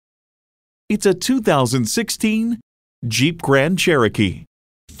It's a 2016 Jeep Grand Cherokee.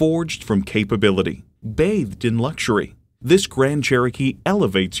 Forged from capability, bathed in luxury, this Grand Cherokee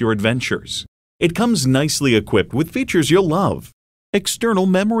elevates your adventures. It comes nicely equipped with features you'll love: external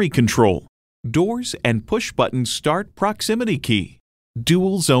memory control, doors and push-button start proximity key,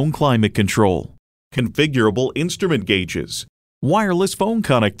 dual-zone climate control, configurable instrument gauges, wireless phone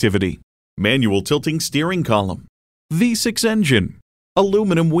connectivity, manual tilting steering column, V6 engine,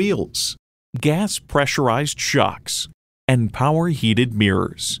 aluminum wheels, gas pressurized shocks, and power heated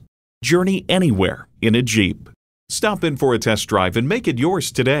mirrors. Journey anywhere in a Jeep. Stop in for a test drive and make it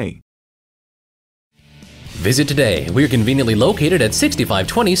yours today. Visit today. We're conveniently located at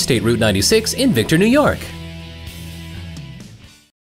 6520 State Route 96 in Victor, New York.